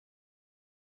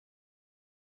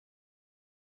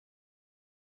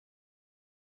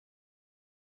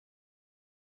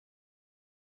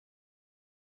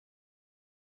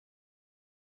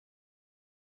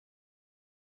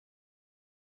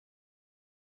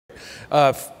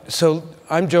So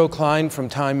I'm Joe Klein from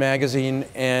Time Magazine,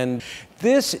 and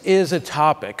this is a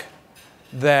topic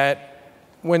that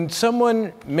when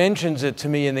someone mentions it to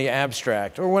me in the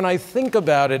abstract, or when I think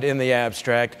about it in the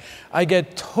abstract, I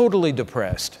get totally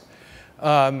depressed.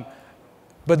 But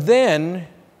then,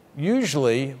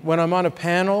 usually, when I'm on a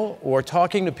panel or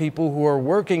talking to people who are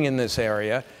working in this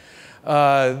area,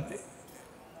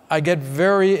 I get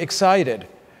very excited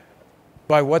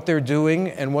by what they're doing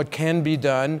and what can be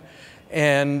done,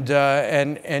 and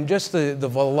just the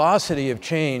velocity of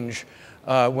change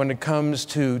when it comes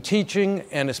to teaching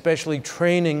and especially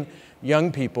training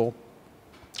young people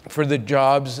for the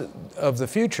jobs of the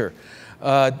future.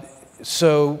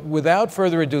 So without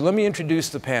further ado, let me introduce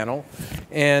the panel,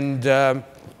 and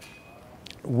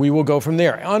we will go from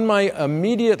there. On my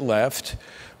immediate left,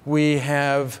 we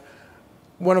have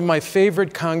one of my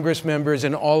favorite Congress members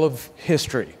in all of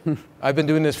history. I've been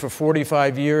doing this for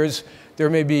 45 years. There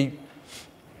may be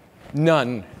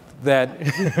none that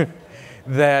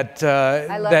that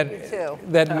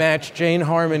match Jane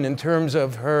Harman in terms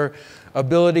of her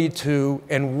ability to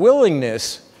and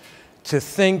willingness to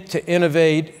think, to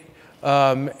innovate,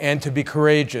 and to be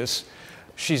courageous.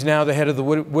 She's now the head of the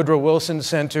Woodrow Wilson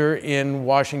Center in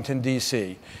Washington,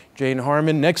 D.C. Jane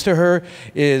Harman. Next to her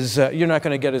is, you're not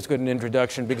going to get as good an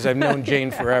introduction because I've known Jane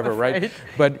forever, right?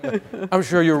 But I'm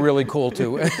sure you're really cool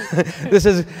too. This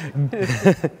is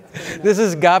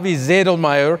Gabi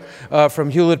Zedlmayer from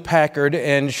Hewlett-Packard,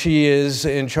 and she is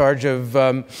in charge of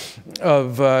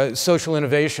social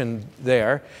innovation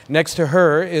there. Next to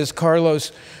her is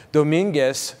Carlos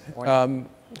Dominguez,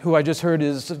 who I just heard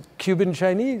is Cuban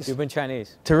Chinese. Cuban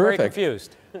Chinese. Terrific. Very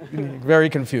confused. Very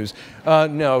confused.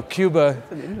 No, Cuba,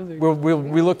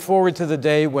 we look forward to the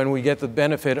day when we get the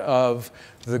benefit of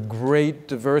the great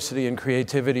diversity and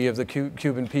creativity of the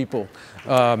Cuban people.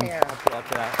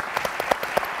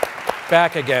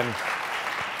 Back again,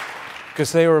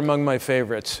 because they were among my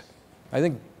favorites. I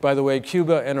think, by the way,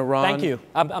 Cuba and Iran. Thank you.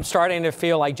 I'm starting to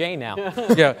feel like Jane now.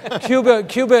 Yeah,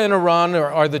 Cuba and Iran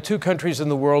are the two countries in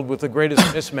the world with the greatest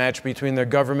mismatch between their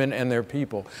government and their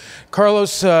people.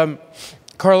 Carlos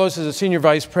is a senior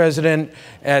vice president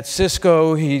at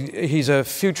Cisco. He's a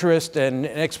futurist and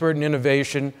an expert in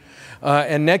innovation.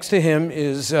 And next to him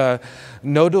is Notis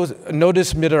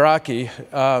Mitarachi,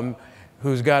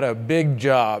 who's got a big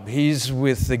job. He's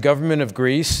with the government of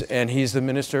Greece, and he's the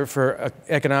Minister for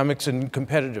Economics and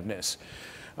Competitiveness.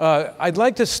 I'd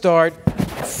like to start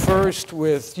first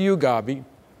with you, Gabi,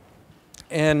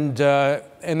 and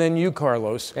then you,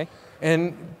 Carlos. Okay.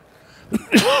 And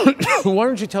why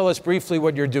don't you tell us briefly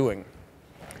what you're doing?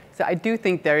 So I do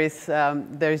think there's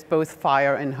both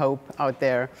fire and hope out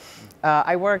there.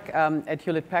 I work at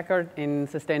Hewlett-Packard in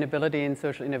sustainability and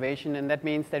social innovation, and that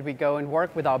means that we go and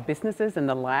work with our businesses in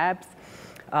the labs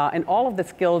and all of the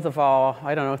skills of our,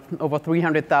 I don't know, over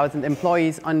 300,000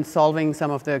 employees on solving some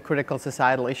of the critical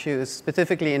societal issues,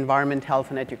 specifically environment, health,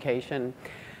 and education.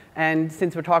 And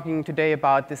since we're talking today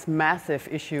about this massive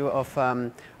issue of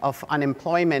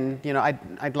unemployment, you know,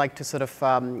 I'd like to sort of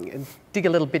dig a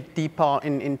little bit deeper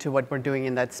into what we're doing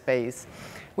in that space.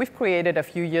 We've created a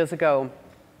few years ago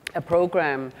a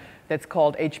program that's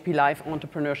called HP Life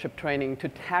Entrepreneurship Training to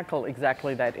tackle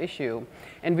exactly that issue.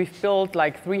 And we've built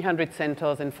like 300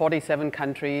 centers in 47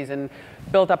 countries and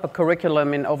built up a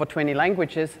curriculum in over 20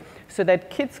 languages so that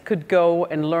kids could go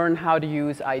and learn how to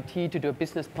use IT to do a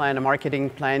business plan, a marketing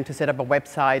plan, to set up a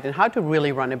website, and how to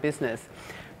really run a business.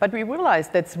 But we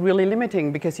realized that's really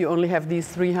limiting because you only have these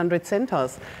 300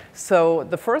 centers. So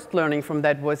the first learning from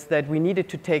that was that we needed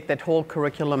to take that whole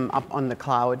curriculum up on the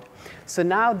cloud. So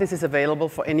now this is available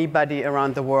for anybody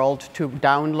around the world to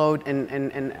download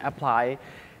and apply.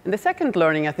 And the second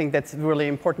learning I think that's really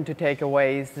important to take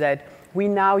away is that we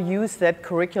now use that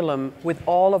curriculum with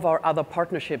all of our other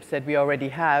partnerships that we already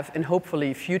have, and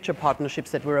hopefully future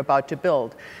partnerships that we're about to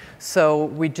build. So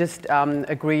we just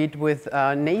agreed with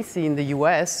NACI in the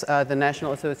US, the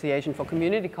National Association for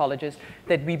Community Colleges,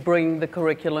 that we bring the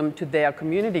curriculum to their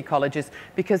community colleges,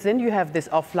 because then you have this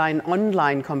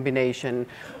offline-online combination.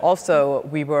 Also,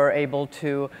 we were able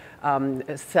to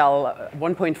sell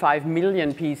 1.5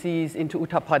 million PCs into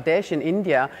Uttar Pradesh in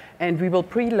India, and we will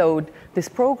preload this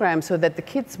program so that the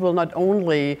kids will not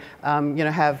only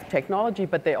have technology,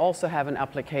 but they also have an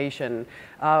application,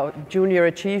 junior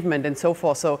achievement, and so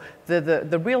forth. So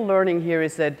the real learning here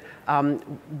is that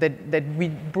that we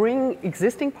bring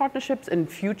existing partnerships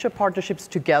and future partnerships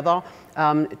together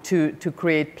to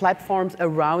create platforms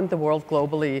around the world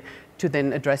globally to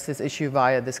then address this issue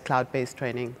via this cloud-based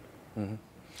training. Mm-hmm.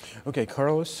 Okay,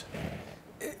 Carlos?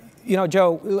 You know,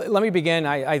 Joe, let me begin.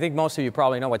 I think most of you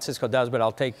probably know what Cisco does, but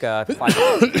I'll take 5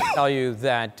 minutes to tell you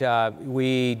that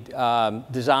we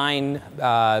design,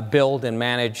 build, and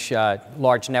manage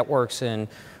large networks, and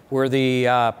we're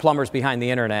the plumbers behind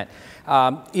the internet.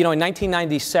 You know, in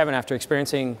 1997, after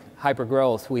experiencing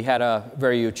hypergrowth, we had a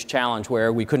very huge challenge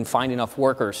where we couldn't find enough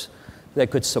workers that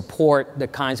could support the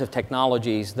kinds of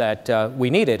technologies that we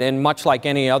needed. And much like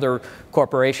any other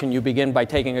corporation, you begin by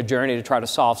taking a journey to try to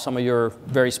solve some of your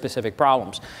very specific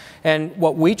problems. And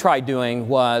what we tried doing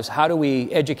was, how do we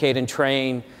educate and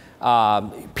train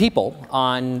people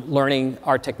on learning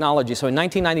our technology? So in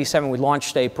 1997, we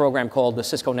launched a program called the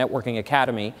Cisco Networking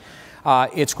Academy.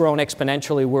 It's grown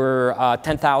exponentially. We're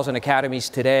 10,000 academies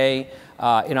today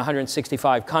in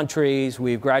 165 countries.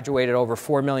 We've graduated over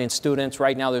 4 million students.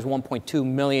 Right now, there's 1.2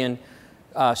 million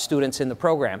students in the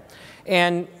program.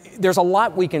 And there's a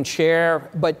lot we can share,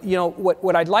 but you know,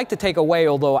 what I'd like to take away,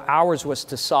 although ours was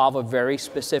to solve a very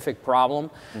specific problem,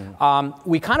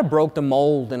 we kind of broke the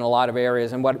mold in a lot of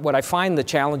areas. And what I find the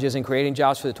challenges in creating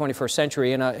jobs for the 21st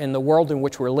century in the world in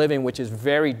which we're living, which is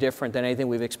very different than anything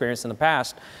we've experienced in the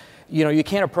past, you know, you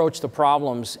can't approach the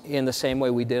problems in the same way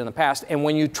we did in the past. And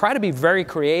when you try to be very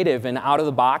creative and out of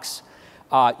the box,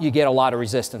 you get a lot of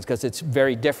resistance because it's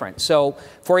very different. So,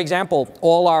 for example,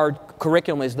 all our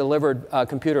curriculum is delivered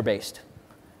computer-based.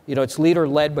 You know, it's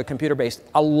leader-led but computer-based.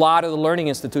 A lot of the learning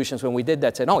institutions, when we did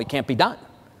that, said, no, it can't be done,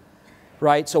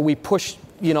 right? So we pushed,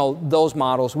 you know, those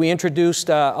models. We introduced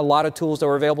a lot of tools that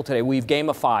were available today. We've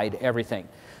gamified everything.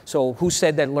 So who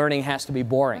said that learning has to be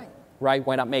boring, right?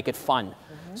 Why not make it fun?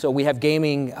 So we have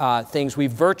gaming things.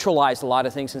 We've virtualized a lot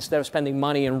of things. Instead of spending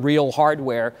money in real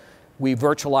hardware, we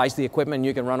virtualized the equipment, and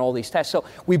you can run all these tests. So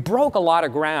we broke a lot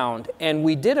of ground, and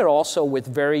we did it also with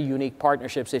very unique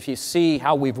partnerships. If you see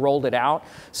how we've rolled it out,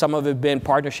 some of it have been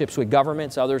partnerships with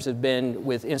governments, others have been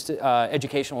with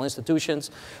educational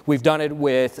institutions. We've done it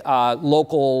with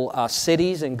local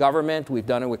cities and government. We've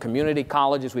done it with community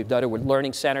colleges. We've done it with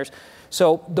learning centers.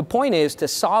 So the point is, to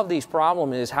solve these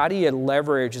problems is, how do you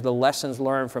leverage the lessons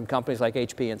learned from companies like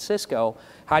HP and Cisco?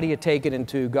 How do you take it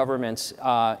into governments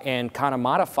and kind of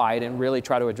modify it and really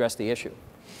try to address the issue?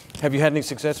 Have you had any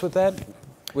success with that?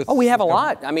 Oh, we have a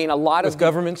lot. I mean, a lot of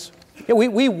governments? Yeah,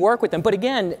 we work with them. But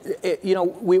again, you know,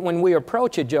 when we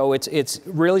approach it, Joe, it's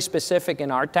really specific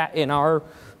in our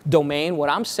domain. What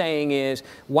I'm saying is,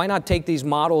 why not take these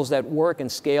models that work and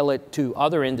scale it to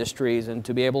other industries and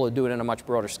to be able to do it in a much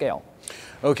broader scale?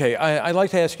 Okay, I'd like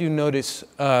to ask you, Notis,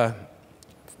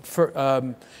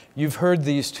 you've heard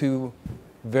these two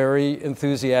very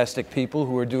enthusiastic people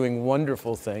who are doing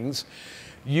wonderful things.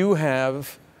 You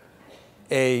have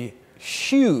a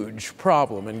huge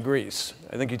problem in Greece.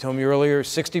 I think you told me earlier,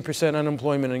 60%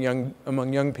 unemployment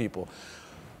among young people.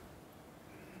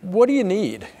 What do you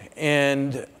need?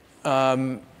 And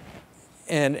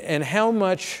how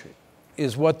much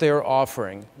is what they're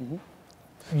offering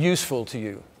useful to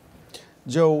you?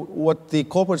 Joe, what the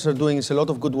corporates are doing is a lot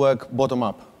of good work bottom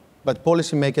up, but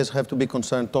policymakers have to be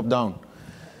concerned top down.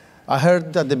 I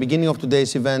heard at the beginning of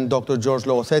today's event, Dr. George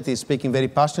Logothetis speaking very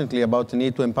passionately about the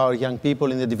need to empower young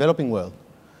people in the developing world.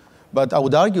 But I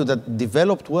would argue that the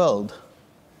developed world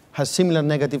has similar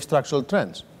negative structural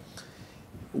trends.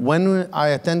 When I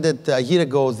attended a year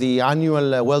ago the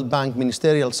annual World Bank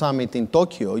Ministerial Summit in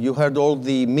Tokyo, you heard all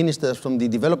the ministers from the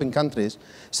developing countries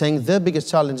saying their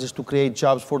biggest challenge is to create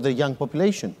jobs for their young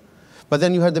population. But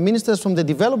then you heard the ministers from the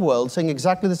developed world saying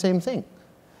exactly the same thing,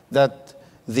 that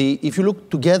if you look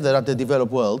together at the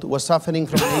developed world, we're suffering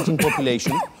from an aging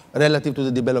population relative to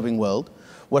the developing world,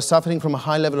 we're suffering from a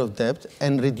high level of debt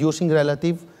and reducing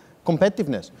relative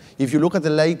competitiveness. If you look at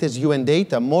the latest UN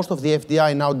data, most of the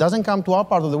FDI now doesn't come to our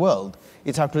part of the world.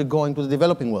 It's actually going to the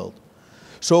developing world.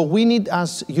 So we need,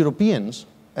 as Europeans,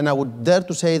 and I would dare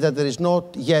to say that there is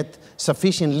not yet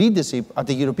sufficient leadership at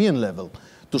the European level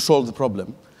to solve the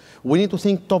problem. We need to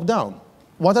think top down.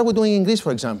 What are we doing in Greece,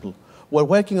 for example? We're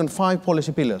working on 5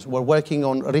 policy pillars. We're working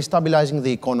on restabilizing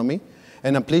the economy,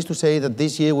 and I'm pleased to say that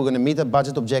this year we're going to meet a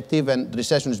budget objective, and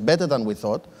recession is better than we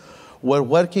thought. We're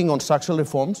working on structural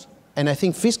reforms, and I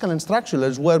think fiscal and structural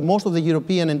is where most of the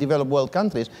European and developed world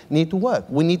countries need to work.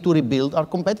 We need to rebuild our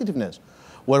competitiveness.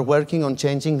 We're working on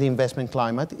changing the investment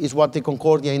climate, is what the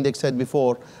Concordia Index said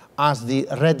before, as the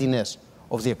readiness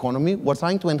of the economy. We're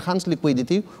trying to enhance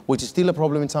liquidity, which is still a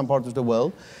problem in some parts of the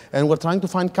world, and we're trying to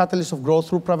find catalysts of growth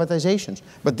through privatizations.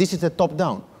 But this is the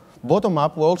top-down.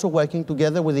 Bottom-up, we're also working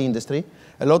together with the industry.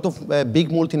 A lot of big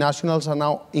multinationals are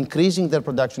now increasing their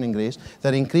production in Greece.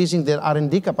 They're increasing their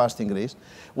R&D capacity in Greece.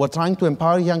 We're trying to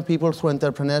empower young people through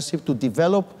entrepreneurship to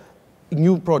develop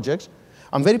new projects.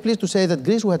 I'm very pleased to say that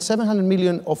Greece, who had 700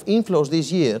 million of inflows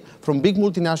this year from big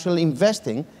multinational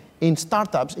investing in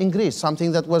startups in Greece,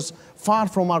 something that was far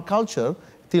from our culture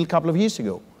till a couple of years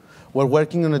ago. We're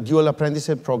working on a dual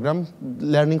apprenticeship program,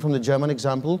 learning from the German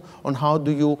example on how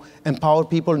do you empower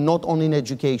people not only in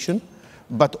education,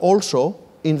 but also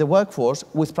in the workforce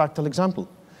with practical example.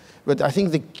 But I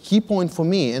think the key point for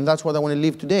me, and that's what I want to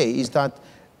leave today, is that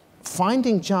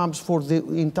finding jobs for the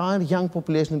entire young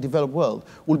population in the developed world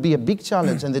will be a big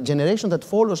challenge, and the generation that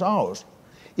follows ours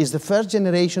is the first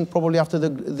generation, probably after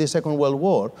the Second World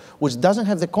War, which doesn't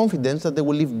have the confidence that they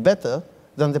will live better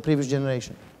than the previous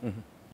generation. Mm-hmm.